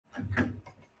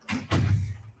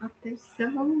After so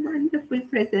wonderful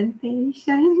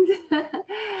presentations,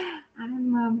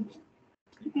 I'm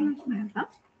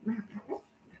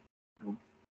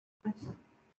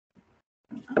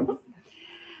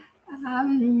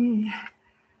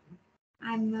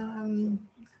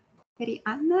very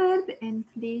honored and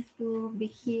pleased to be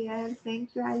here.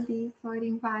 Thank you, Alice, for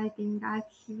inviting us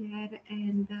here,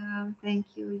 and thank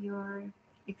you, Your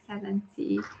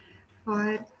Excellency,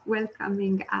 for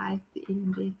welcoming us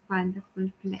in this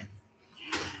wonderful place.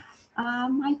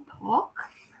 My talk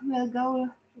will go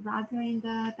rather in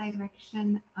the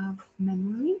direction of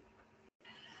memory,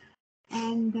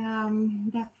 and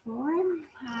therefore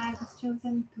I was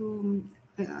choosing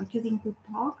to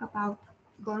talk about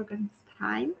Gorgon's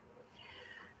time,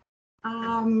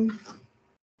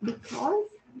 because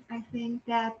I think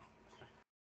that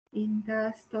in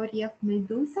the story of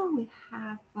Medusa we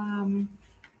have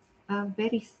a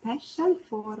very special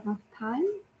form of time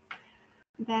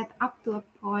that up to a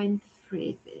point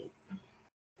freezes.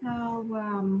 So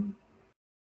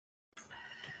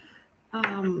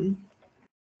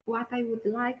what I would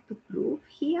like to prove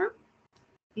here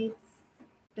is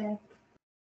that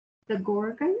the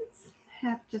Gorgons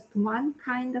have just one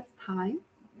kind of time,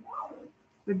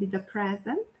 will be the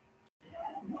present,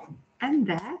 and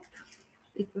that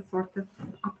it's a sort of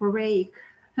operatic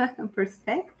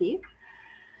perspective,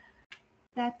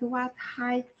 that what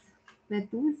hides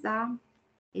Medusa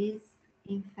is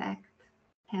in fact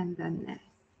tenderness.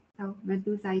 So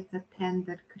Medusa is a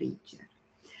tender creature.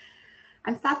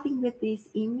 I'm starting with this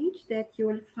image that you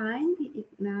will find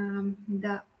in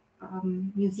the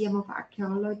Museum of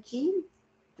Archaeology,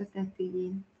 just at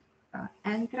the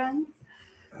entrance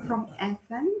from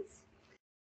Athens.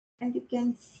 And you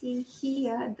can see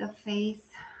here the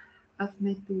face of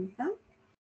Medusa,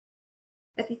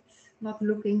 that it's not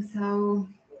looking so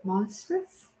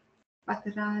monstrous, but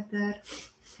rather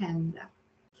tender.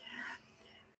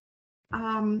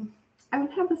 I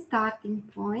will have a starting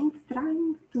point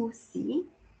trying to see,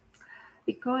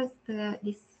 because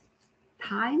this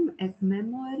time as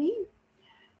memory,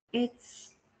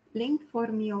 it's linked for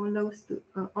me always to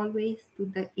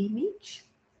the image,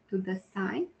 to the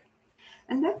sight.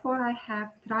 And therefore I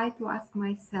have tried to ask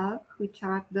myself which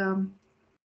are the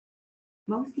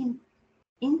most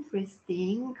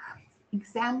interesting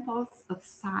examples of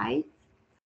sight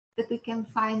that we can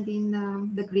find in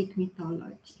the Greek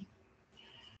mythology.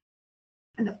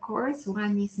 And of course,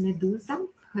 one is Medusa,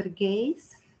 her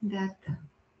gaze that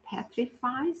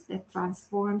petrifies, that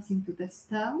transforms into the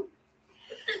stone.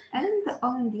 And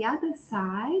on the other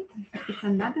side, it's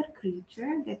another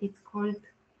creature that is called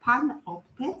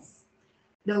Panoptes,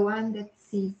 the one that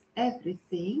sees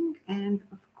everything, and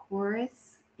of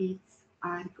course, it's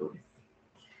Argus.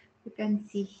 You can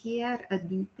see here a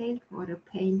detail for a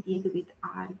painting with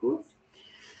Argus.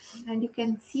 And you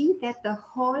can see that the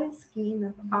whole skin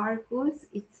of Argus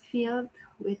is filled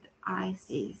with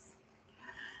ices.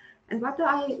 And what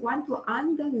I want to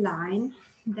underline,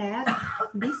 that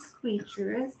these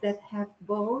creatures that have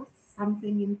both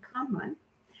something in common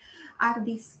are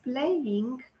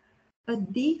displaying a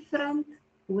different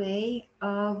way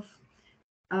of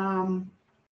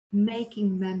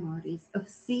making memories, of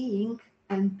seeing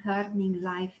and turning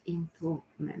life into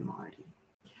memory.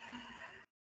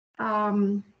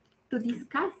 To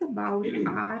discuss about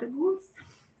Argus,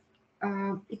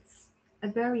 it's a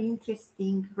very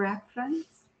interesting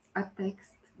reference, a text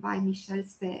by Michel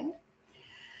Serres,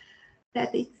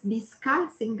 that it's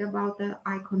discussing about the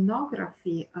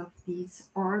iconography of this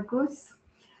Argus,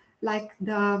 like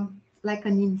an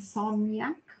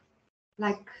insomniac,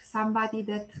 like somebody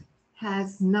that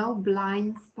has no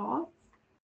blind spots.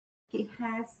 He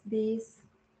has this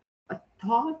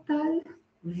total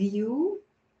view,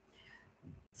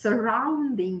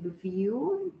 surrounding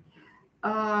view.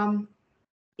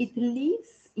 It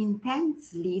lives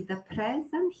intensely the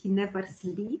present. He never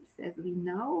sleeps, as we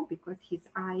know, because his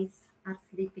eyes are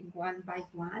sleeping one by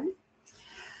one.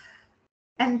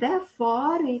 And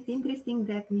therefore, it's interesting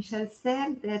that Michel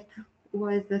Serres, that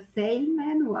was a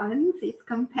sailman once, is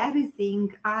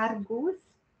comparing Argus,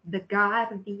 the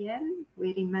guardian.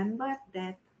 We remember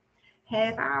that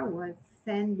Hera was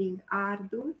sending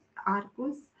Argus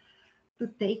to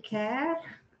take care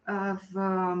of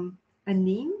a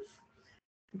nymph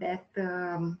that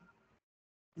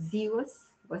Zeus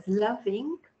was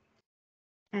loving,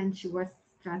 and she was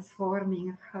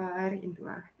transforming her into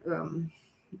a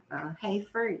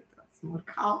heifer, it was more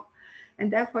cow,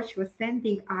 and therefore she was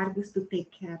sending Argus to take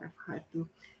care of her, to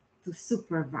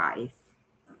supervise.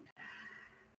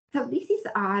 So this is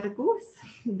Argus,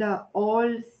 the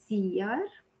all-seer.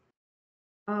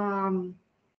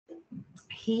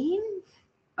 He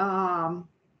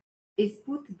is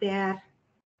put there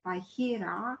by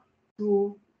Hera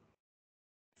to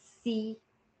see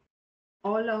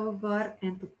all over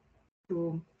and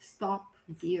to stop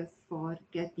Zeus for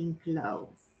getting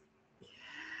close.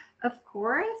 Of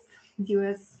course,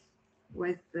 Zeus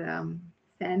was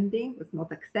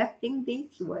not accepting this.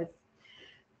 He was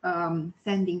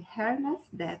sending Hermes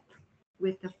that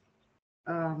with the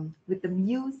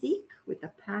music, with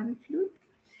the pan flute,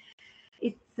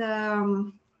 it's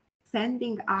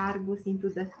sending Argus into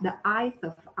the eyes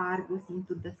of Argus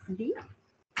into the sleep,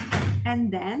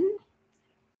 and then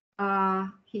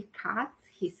he cuts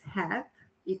his head.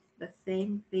 It's the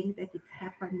same thing that is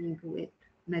happening with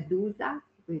Medusa,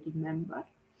 we remember.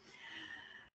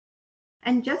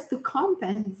 And just to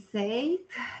compensate,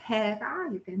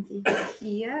 Hera, you can see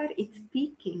here, it's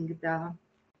picking the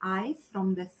eyes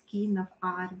from the skin of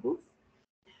Argus,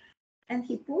 and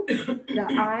he puts the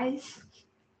eyes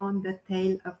on the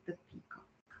tail of the peacock.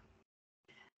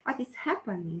 What is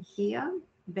happening here?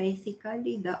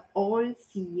 Basically, the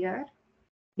all-seer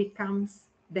becomes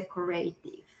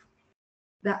decorative.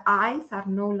 The eyes are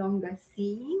no longer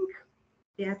seeing,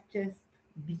 they are just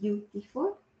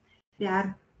beautiful. They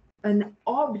are an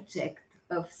object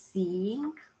of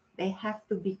seeing. They have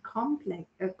to be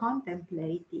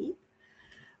contemplated,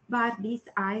 but these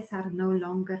eyes are no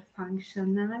longer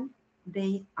functional.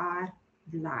 They are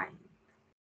blind.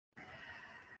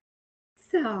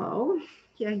 So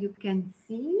here you can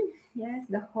see, yes,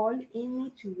 the whole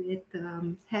image with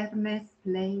Hermes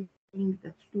playing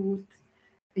the flute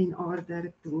in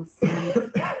order to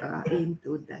send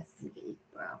into the sleep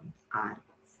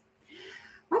Argus.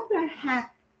 What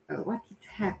is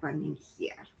happening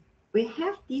here? We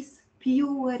have this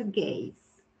pure gaze,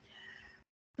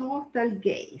 total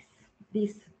gaze,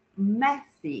 this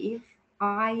massive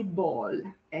eyeball,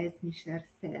 as Michel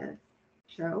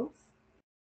shows,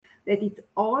 that it's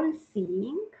all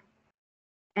seeing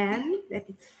and that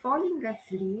it's falling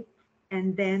asleep,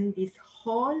 and then this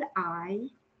whole eye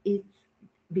is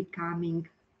becoming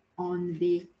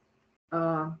only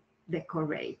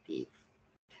decorative.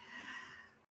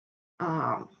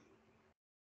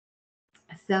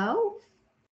 So,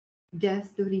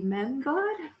 just to remember,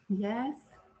 yes,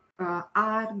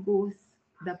 Argus,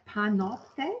 the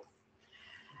panoptes,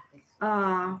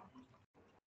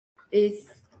 is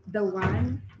the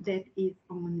one that is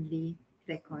only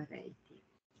decorative.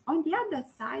 On the other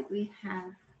side, we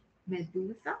have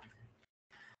Medusa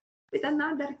with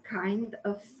another kind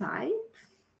of sight,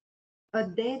 a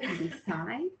deadly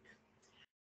sight,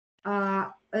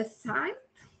 a sight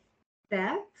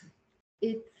that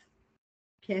it's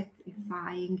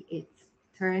petrifying, it's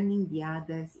turning the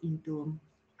others into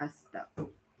a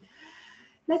stone.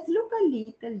 Let's look a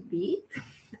little bit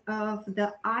of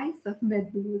the eyes of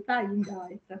Medusa in the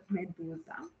eyes of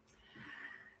Medusa.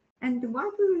 And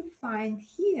what we will find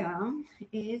here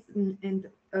is,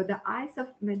 the eyes of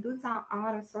Medusa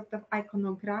are a sort of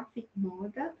iconographic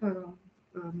model,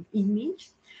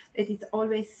 image that is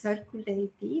always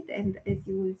circulated, and as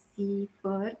you will see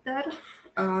further,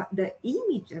 the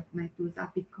image of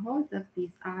Medusa, because of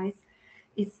these eyes,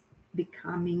 is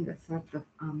becoming a sort of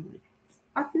amulet.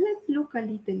 But let's look a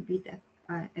little bit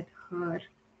at her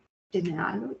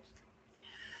genealogy.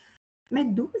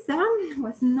 Medusa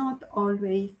was not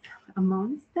always a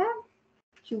monster.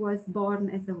 She was born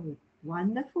as a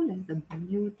wonderful, as a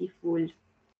beautiful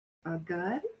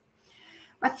girl,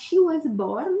 but she was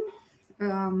born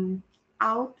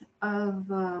out of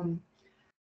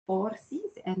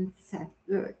horses and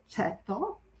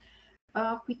cetto,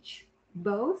 which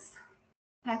both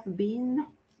have been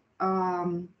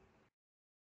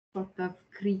sort of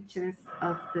creatures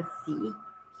of the sea.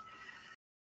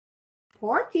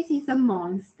 Portis is a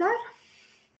monster.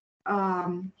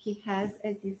 He has,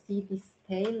 as you see, this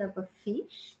tail of a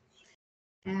fish,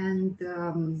 and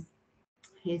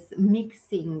he's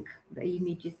mixing the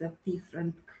images of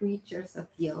different creatures of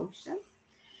the ocean.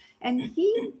 And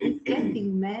he is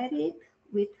getting married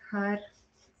with her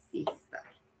sister.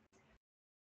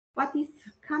 What is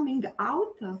coming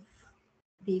out of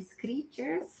these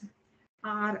creatures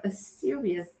are a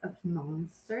series of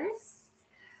monsters.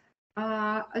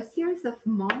 That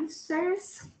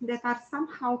are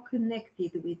somehow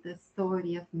connected with the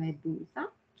story of Medusa,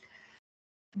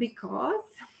 because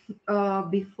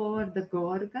before the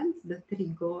Gorgons, the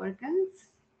three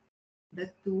Gorgons, the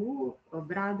two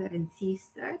brother and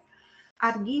sister,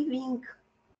 are giving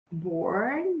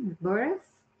birth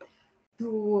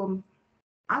to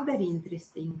other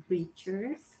interesting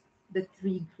creatures, the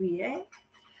three Griae,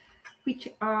 which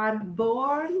are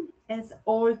born as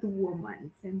old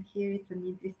women. And here it's an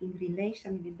interesting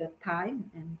relation with the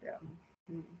time and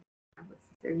It was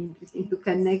very interesting to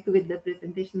connect with the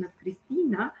presentation of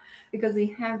Christina, because we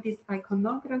have this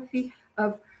iconography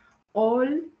of all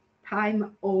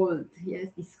time old. Yes,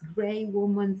 this gray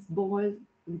woman's born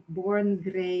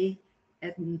gray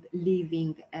and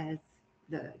living as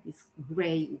these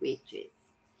gray witches.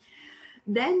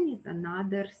 Then is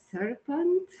another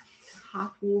serpent,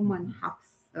 half woman, half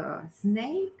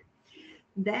snake.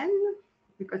 Then,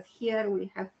 because here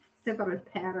we have several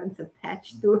parents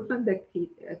attached to the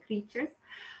creatures,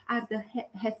 are the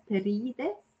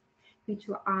Hesperides, which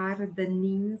are the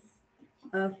nymphs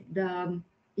of the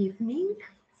evening,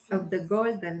 of the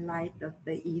golden light of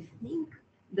the evening,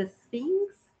 the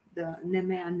Sphinx, the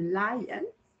Nemean lion.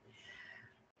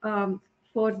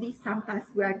 For this, sometimes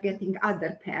we are getting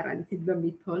other parents in the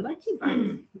mythology,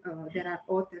 but there are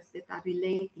authors that are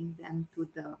relating them to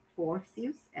the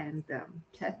Perseus and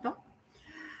Ceto.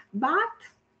 But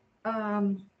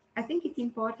I think it's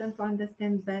important to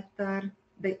understand better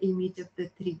the image of the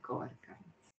three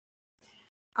Gorgons.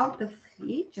 Out of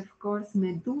which, of course,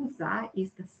 Medusa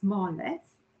is the smallest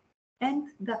and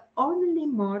the only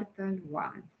mortal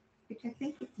one, which I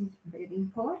think is very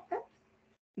important,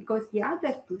 because the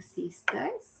other two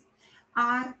sisters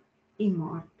are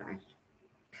immortal.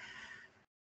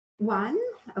 One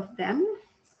of them,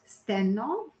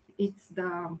 Steno, it's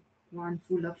the one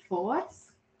full of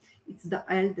force. It's the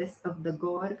eldest of the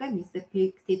Gorgon. It's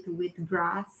depicted with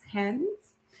brass hands.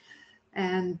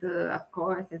 And of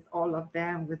course, as all of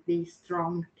them with these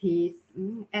strong teeth,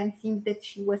 and seems that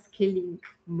she was killing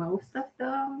most of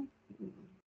the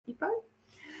people.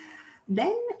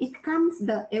 Then it comes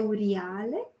the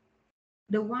Euryale,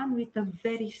 the one with a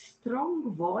very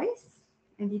strong voice.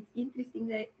 And it's interesting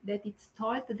that it's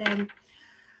told then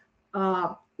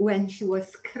when she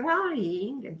was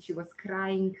crying, and she was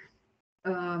crying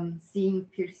seeing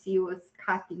Perseus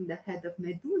cutting the head of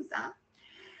Medusa,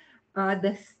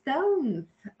 the stones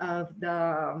of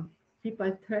the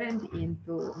people turned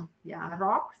into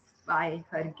rocks by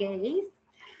her gaze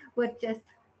were just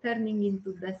turning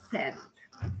into the sand.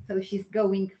 So she's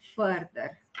going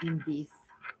further in this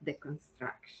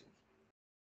deconstruction.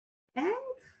 And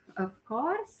of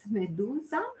course,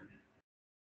 Medusa.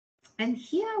 And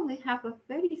here we have a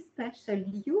very special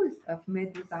use of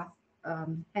Medusa's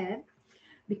head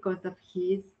because of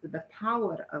the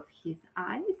power of his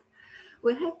eyes.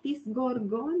 We have this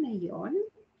Gorgoneion,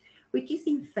 which is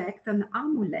in fact an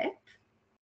amulet,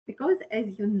 because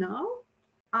as you know,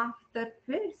 after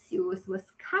Perseus was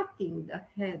cutting the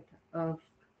head of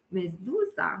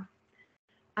Medusa,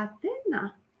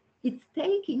 Athena is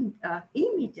taking the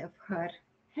image of her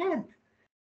head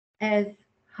as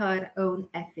her own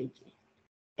effigy.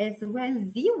 As well,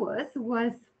 Zeus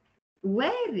was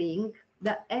wearing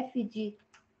the effigy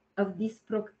of this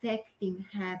protecting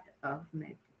head of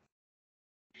Medusa.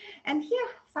 And here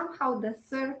somehow the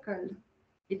circle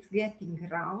is getting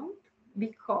round,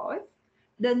 because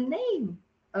the name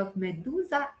of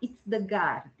Medusa is the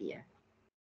guardian.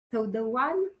 So the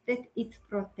one that is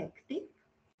protecting.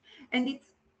 And it's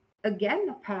again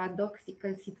a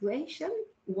paradoxical situation.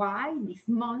 Why this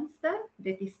monster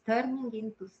that is turning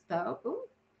into stone,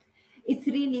 it's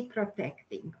really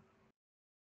protecting.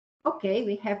 Okay,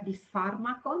 we have this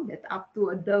pharmacon that up to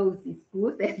a dose is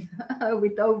good, and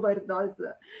with overdose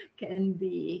can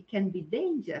be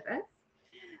dangerous.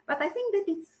 But I think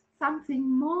that it's something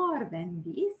more than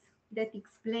this that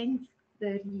explains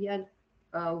the real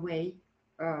way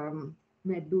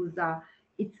Medusa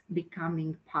is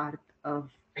becoming part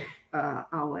of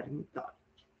our mythology.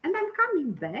 And I'm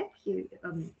coming back here.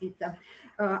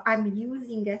 I'm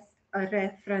using as a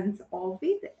reference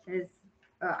Ovid, as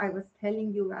I was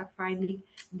telling you, we are finding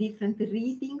different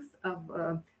readings of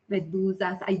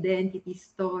Medusa's identity,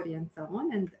 story, and so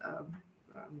on. And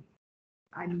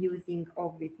I'm using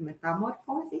Ovid's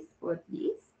Metamorphosis for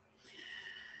this.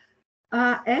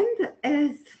 And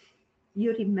as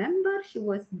you remember, she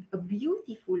was a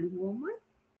beautiful woman.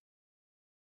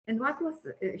 And what was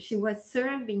she was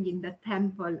serving in the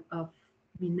temple of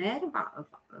Minerva, of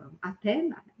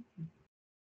Athena.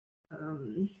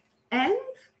 And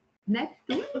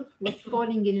Neptune was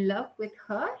falling in love with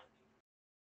her.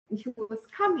 And he was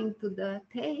coming to the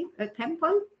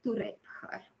temple to rape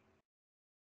her.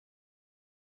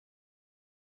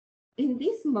 In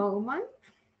this moment,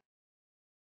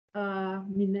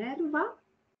 Minerva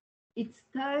is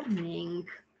turning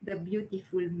the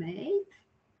beautiful maid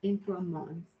into a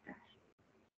monster.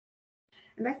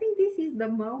 And I think this is the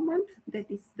moment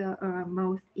that is the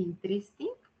most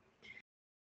interesting.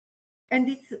 And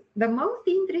it's the most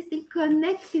interesting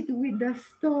connected with the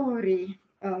story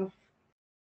of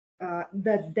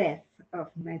the death of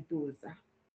Medusa.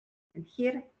 And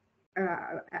here,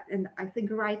 and I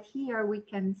think right here we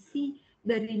can see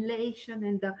the relation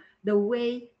and the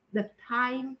way the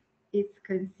time is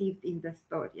conceived in the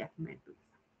story of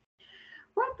Medusa.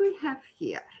 What we have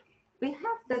here? We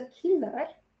have the killer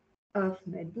of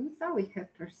Medusa, we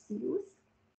have Perseus,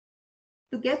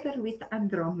 together with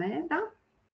Andromeda.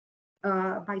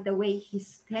 By the way,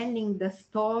 he's telling the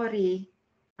story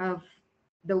of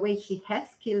the way he has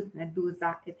killed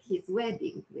Medusa at his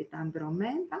wedding with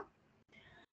Andromeda.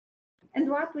 And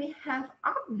what we have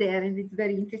up there, and it's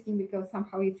very interesting because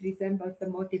somehow it resembles the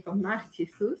motif of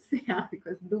Narcissus, yeah,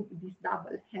 because this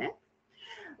double head.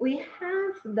 We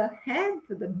have the head,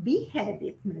 the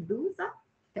beheaded Medusa,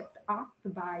 kept up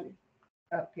by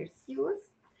Perseus.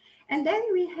 And then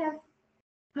we have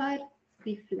her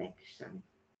reflection.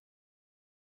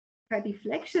 Her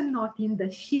reflection not in the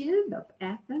shield of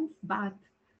Athens, but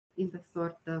in the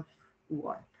sort of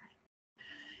water.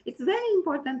 It's very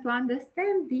important to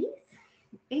understand this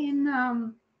in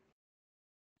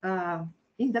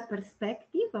the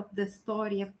perspective of the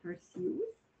story of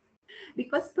Perseus,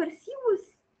 because Perseus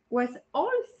was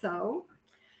also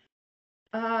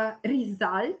a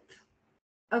result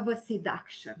of a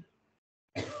seduction.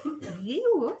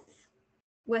 Zeus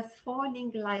was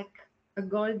falling like a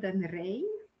golden rain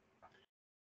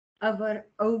over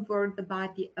the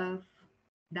body of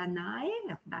Danae,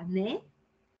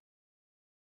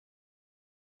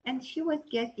 and she was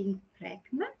getting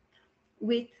pregnant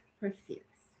with Perseus.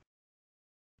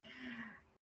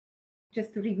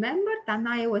 Just to remember,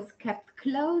 Danae was kept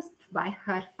closed by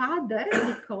her father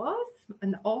because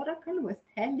an oracle was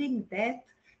telling that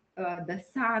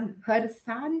her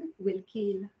son will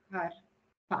kill her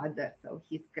father, so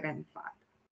his grandfather.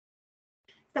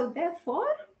 So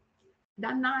therefore,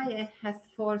 Danae has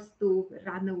forced to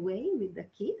run away with the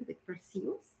kid, with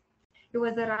Perseus. He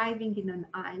was arriving in an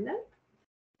island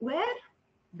where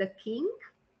the king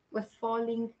was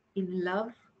falling in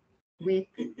love with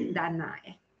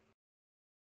Danae.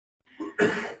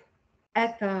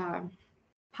 At a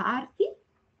party,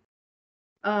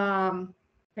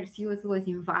 Perseus was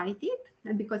invited,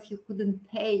 and because he couldn't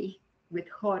pay with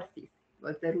horses, it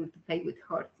was the rule to pay with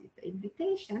horses, the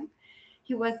invitation,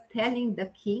 he was telling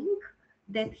the king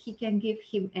that he can give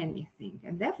him anything.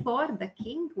 And therefore, the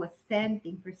king was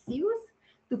sending Perseus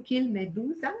to kill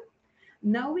Medusa,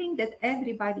 knowing that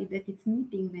everybody that is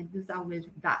meeting Medusa will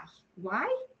die. Why?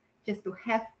 Just to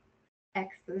have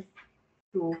access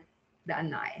to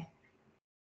Danae.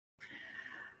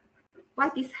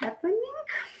 What is happening?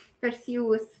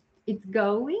 Perseus is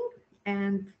going,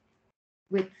 and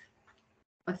with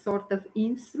a sort of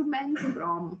instrument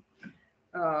from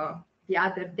the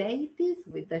other deities,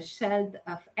 with the shield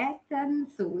of Athens,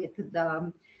 with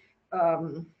the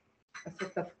a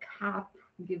sort of cap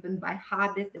given by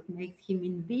Hades that makes him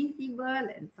invisible,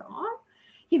 and so on.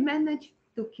 He managed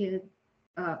to kill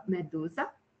Medusa.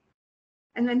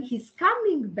 And when he's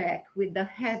coming back with the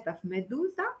head of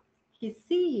Medusa, he's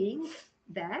seeing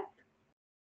that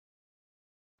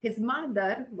his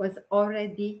mother was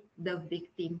already the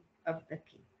victim of the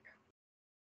king.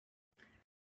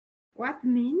 What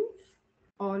means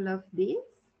all of this?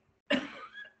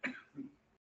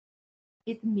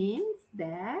 It means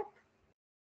that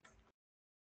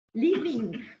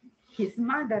leaving his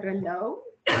mother alone,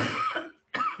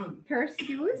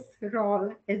 Perseus'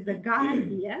 role as the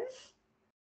guardian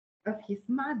of his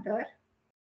mother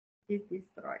is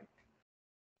destroyed.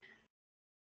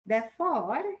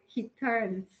 Therefore, he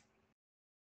turns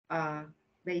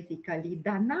basically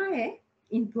Danae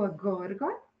into a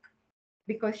Gorgon,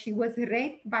 because she was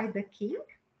raped by the king,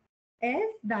 as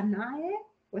Danae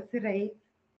was raped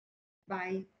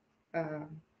by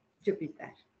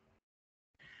Jupiter.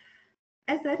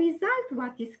 As a result,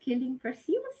 what is killing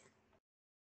Perseus?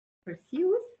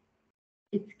 Perseus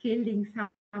is killing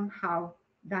somehow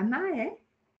Danae,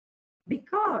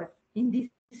 because in this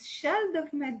shield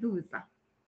of Medusa,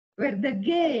 where the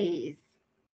gaze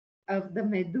of the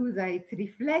Medusa is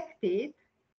reflected,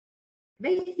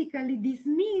 basically this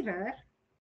mirror,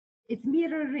 it's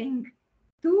mirroring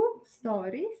two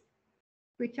stories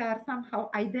which are somehow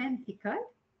identical,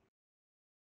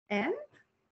 and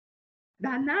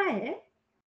Danae,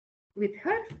 with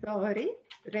her story,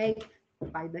 raped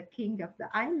by the king of the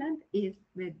island, is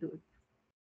Medusa.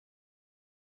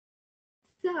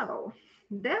 So,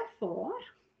 therefore,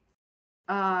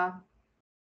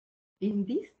 in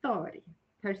this story,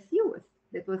 Perseus,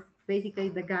 that was basically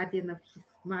the guardian of his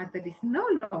mother, is no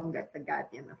longer the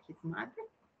guardian of his mother.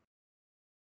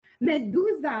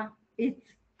 Medusa is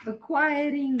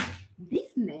acquiring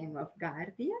this name of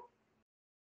guardian,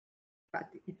 but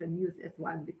it's a useless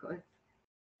one because,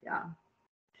 yeah.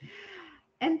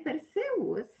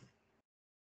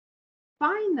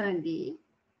 finally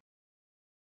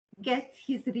gets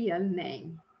his real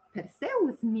name.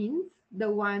 Perseus means the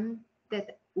one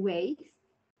that wastes,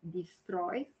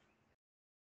 destroys,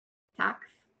 attacks.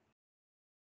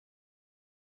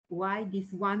 Why this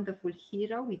wonderful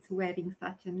hero is wearing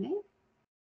such a name?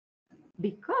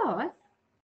 Because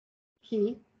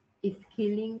he is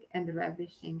killing and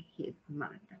ravishing his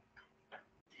mother.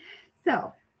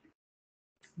 So,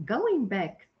 going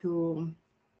back to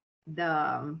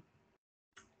the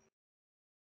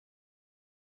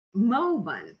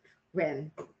moment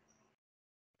when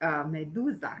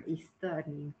Medusa is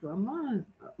turning into a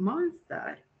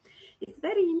monster, it's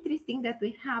very interesting that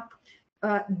we have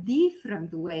a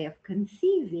different way of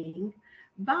conceiving,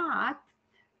 but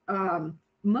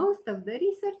most of the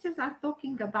researchers are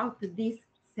talking about this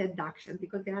seduction,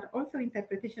 because there are also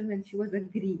interpretations when she was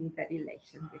agreeing the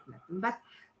relation with Neptune. But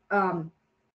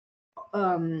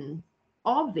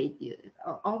Ovid,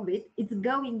 it's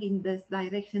going in this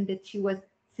direction that she was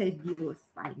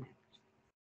seduced by Neptune.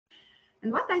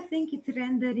 And what I think it's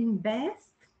rendering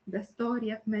best the story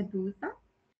of Medusa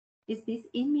is this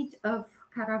image of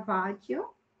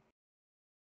Caravaggio,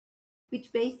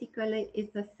 which basically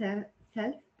is a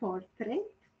self-portrait.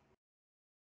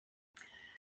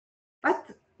 But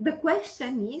the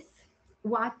question is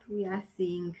what we are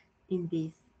seeing in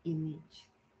this image.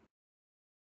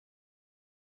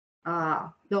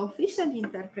 The official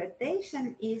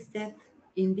interpretation is that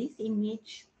in this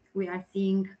image we are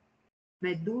seeing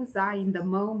Medusa in the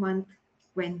moment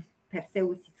when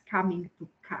Perseus is coming to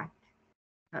cut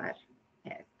her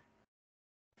head.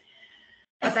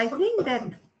 But I think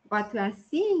that what we are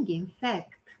seeing, in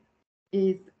fact,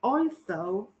 is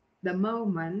also the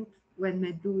moment when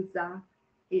Medusa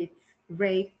is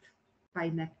raped by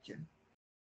Neptune.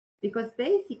 Because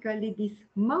basically these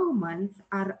moments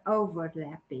are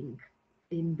overlapping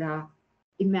in the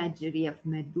imagery of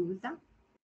Medusa.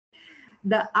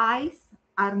 The eyes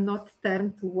are not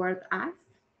turned toward us,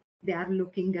 they are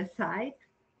looking aside,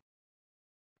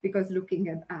 because looking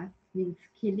at us means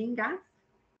killing us.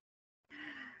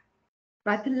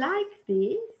 But like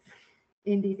this,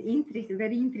 in this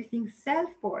very interesting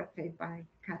self-portrait by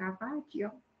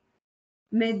Caravaggio,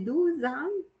 Medusa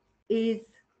is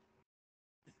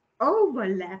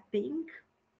overlapping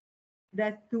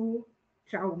the two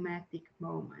traumatic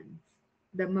moments.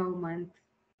 The moment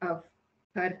of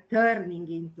her turning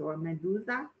into a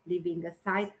Medusa, leaving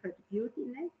aside her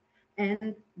beautiness,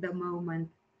 and the moment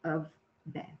of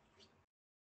death.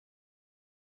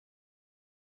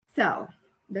 So,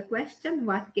 the question,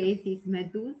 what case is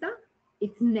Medusa?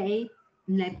 It's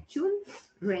Neptune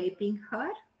raping her.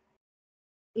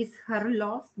 Is her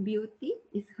lost beauty?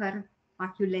 Is her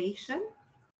maculation?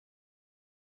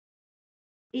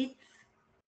 It's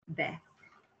death.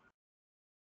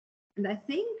 And I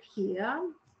think here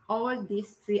all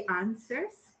these three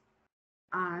answers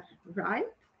are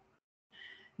right,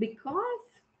 because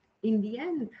in the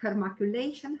end her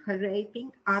maculation, her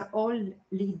raping are all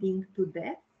leading to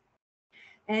death.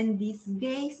 And this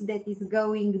gaze that is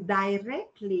going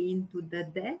directly into the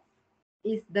death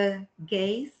is the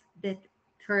gaze that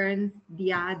turns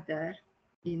the other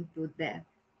into death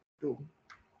too.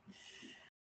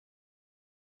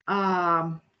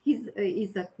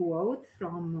 Is a quote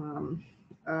from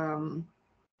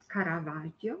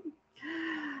Caravaggio.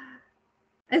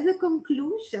 As a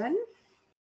conclusion,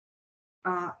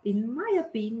 in my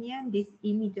opinion, this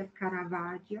image of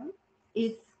Caravaggio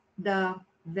is the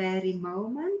very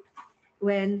moment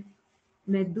when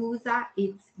Medusa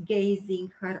is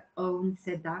gazing her own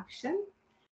seduction,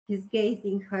 is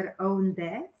gazing her own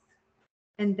death,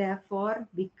 and therefore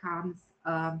becomes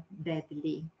a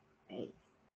deadly face.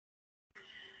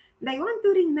 And I want to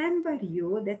remember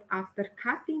you that after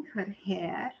cutting her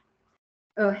head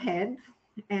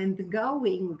and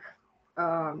going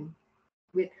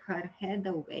with her head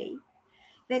away,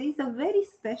 there is a very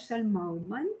special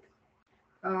moment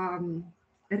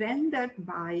rendered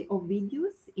by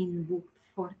Ovidius in Book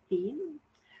 14,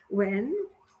 when,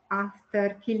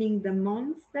 after killing the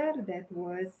monster that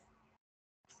was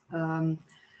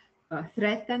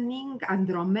threatening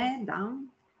Andromeda,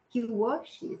 he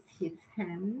washes his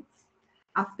hands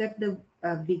after the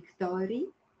victory,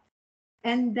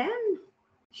 and then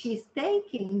she's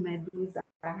taking Medusa's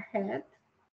head,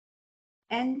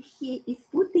 and he is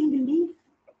putting leaves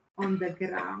on the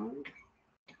ground,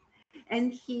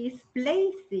 and he is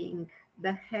placing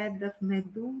the head of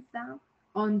Medusa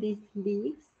on these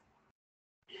leaves.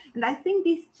 And I think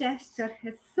this gesture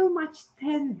has so much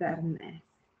tenderness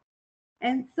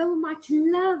and so much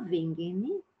loving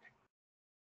in it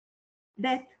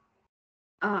that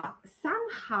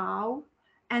somehow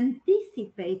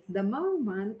anticipates the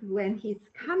moment when he's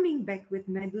coming back with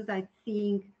Medusa,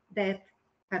 seeing that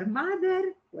her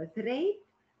mother was raped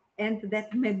and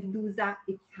that Medusa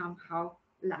is somehow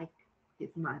like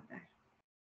his mother.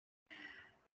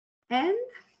 And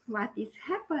what is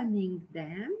happening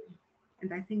then,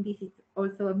 and I think this is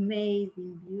also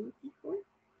amazing, beautiful,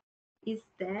 is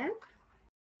that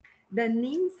the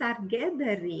nymphs are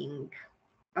gathering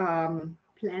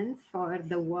plants for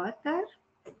the water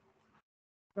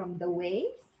from the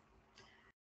waves,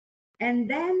 and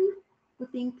then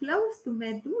putting close to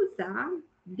Medusa,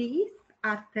 these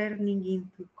are turning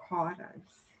into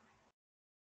corals.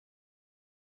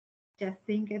 Just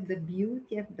think of the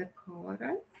beauty of the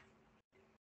corals.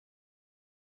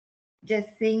 Just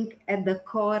think at the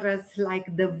corals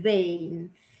like the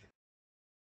veins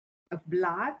of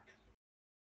blood.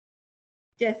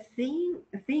 Just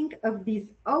think of this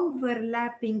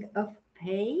overlapping of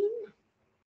pain,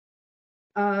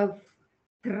 of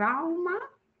trauma,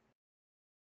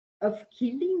 of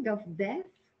killing, of death,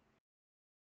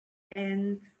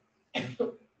 and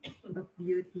of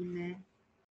beautiness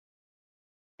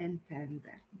and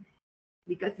tenderness.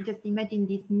 Because just imagine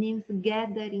these nymphs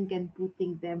gathering and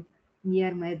putting them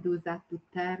near Medusa to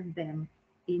turn them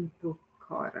into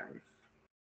corals.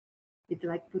 It's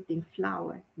like putting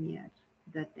flowers near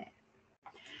the death.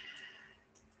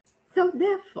 So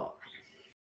therefore,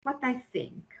 what I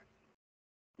think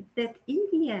is that in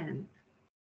the end,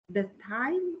 the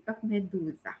time of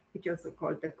Medusa, which is also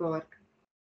called the Gorgon,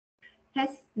 has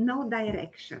no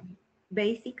direction.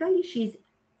 Basically, she's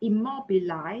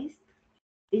immobilized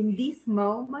in this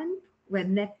moment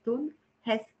when Neptune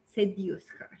has seduced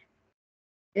her.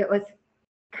 It was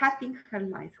cutting her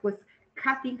life, was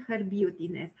cutting her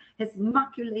beautiness, has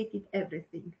maculated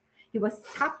everything. He was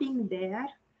stopping there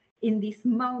in this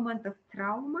moment of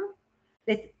trauma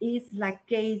that is like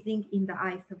gazing in the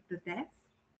eyes of the death.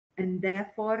 And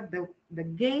therefore, the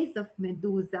gaze of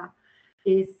Medusa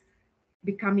is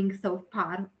becoming so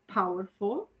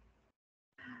powerful.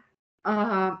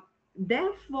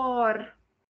 Therefore,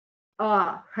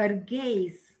 her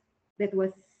gaze that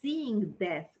was seeing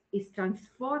death is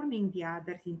transforming the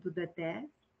others into death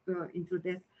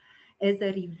as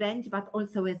a revenge, but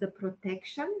also as a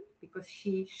protection, because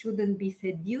she shouldn't be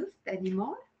seduced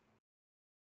anymore.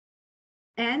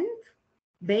 And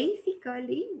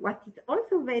basically, what is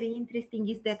also very interesting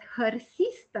is that her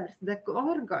sisters, the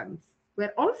Gorgons,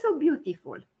 were also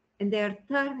beautiful, and they are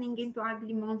turning into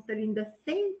ugly monsters in the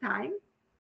same time.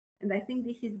 And I think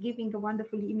this is giving a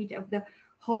wonderful image of the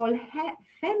whole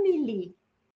family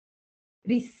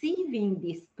receiving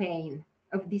this pain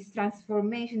of this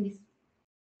transformation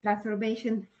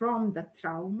from the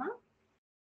trauma.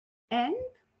 And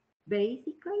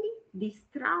basically, this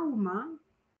trauma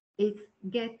is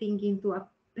getting into a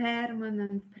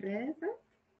permanent present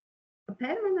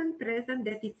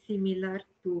that is similar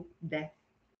to death,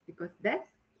 because death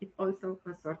is also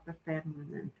a sort of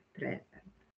permanent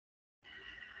present.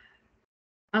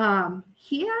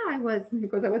 Here I was,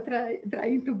 because I was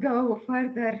trying to go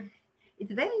further,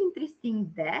 it's very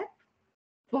interesting that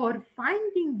for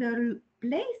finding the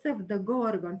place of the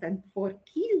Gorgons and for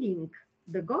killing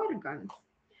the Gorgons,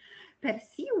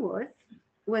 Perseus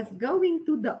was going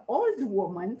to the old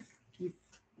woman, his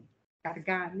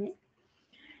Gargane,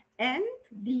 and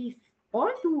these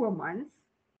old women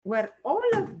were all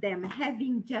of them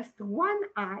having just one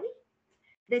eye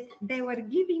that they were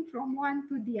giving from one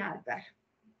to the other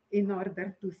in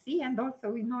order to see and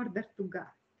also in order to guard.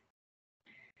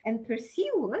 And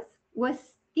Perseus was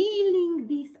stealing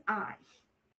this eye.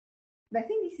 I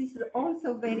think this is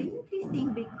also very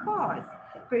interesting because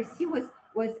Perseus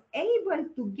was able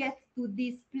to get to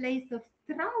this place of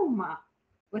trauma,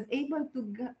 was able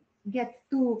to get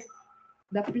to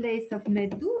the place of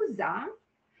Medusa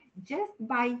just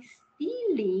by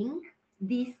stealing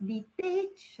this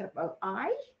detachable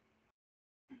eye.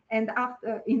 And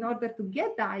after, in order to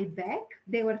get the eye back,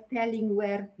 they were telling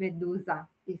where Medusa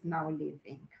is now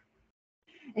living.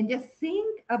 And just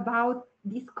think about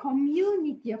this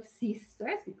community of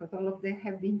sisters, because all of them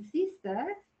have been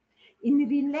sisters, in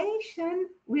relation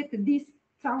with this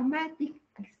traumatic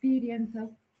experience of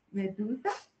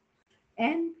Medusa.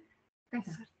 And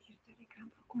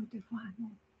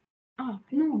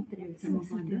nu trebuie să mă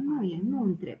vadă,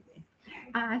 nu trebuie.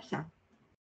 Așa.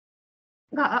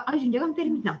 Ajunge, am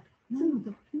terminat. Nu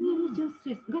e niciun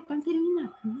stres. Gata, am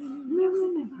terminat.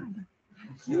 Nu me vadă.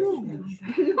 Nu.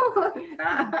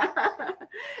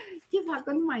 Ce fac,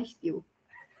 că nu mai știu.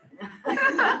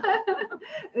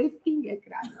 Îi sting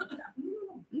ecranul.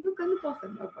 Nu, că nu pot să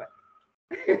mă văd.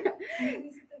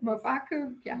 mă fac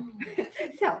chiar.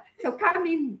 So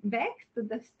coming back to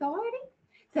the story,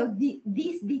 so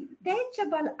this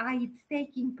detachable I it's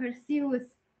taking pursues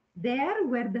there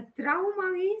where the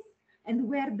trauma is, and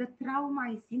where the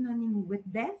trauma is synonym with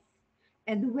death,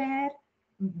 and where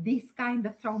this kind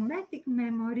of traumatic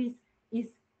memories is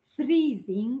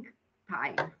freezing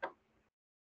time.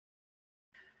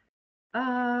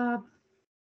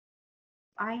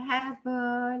 I have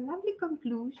a lovely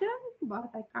conclusion, but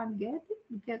I can't get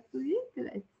to it.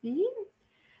 Let's see.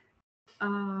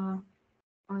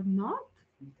 Or not.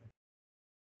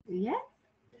 Yes.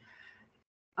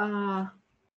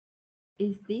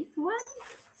 Is this one?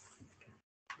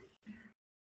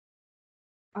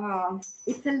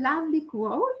 It's a lovely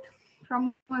quote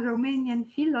from a Romanian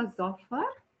philosopher.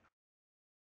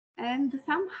 And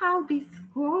somehow this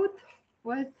quote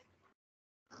was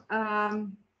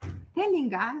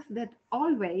telling us that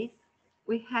always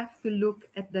we have to look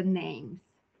at the names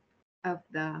of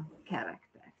the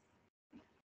characters.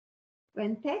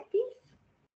 When Tethys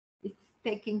is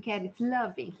taking care, it's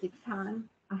loving his son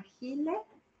Achille,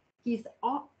 he's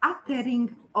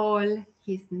uttering all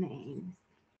his names.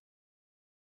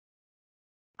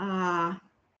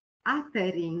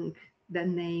 Uttering the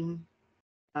name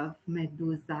of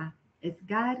Medusa as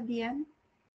guardian,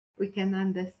 we can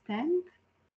understand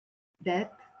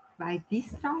that by this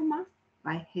trauma,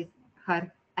 by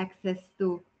her access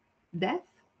to death,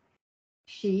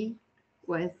 she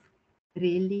was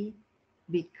really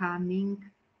becoming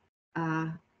a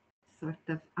sort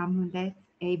of amulet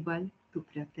able to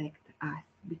protect us,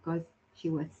 because she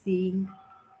was seeing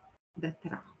the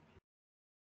trauma.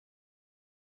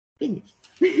 Finished.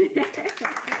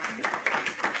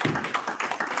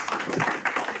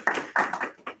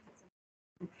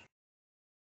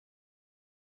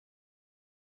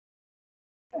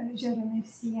 Je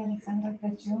remercie Alexandra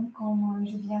CRâNCIUN. Comme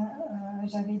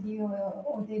j'avais dit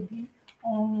au début,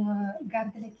 on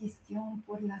garde les questions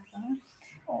pour la fin.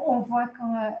 On voit que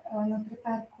notre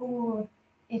parcours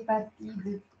est parti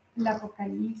de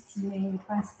l'Apocalypse, il est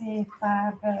passé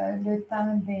par le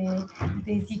temps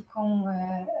des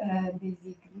icônes des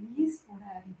églises pour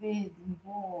arriver de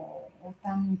nouveau au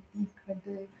temps mythique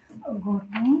de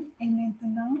Gorgon. Et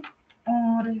maintenant,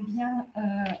 on revient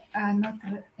à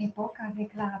notre époque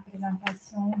avec la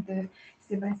présentation de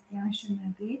Sébastien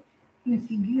Chenavet, une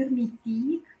figure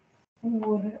mythique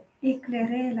pour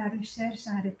éclairer la recherche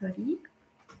en rhétorique,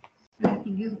 la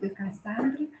figure de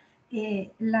Cassandre et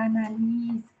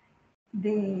l'analyse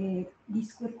des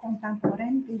discours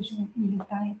contemporains des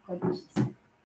militants écologistes.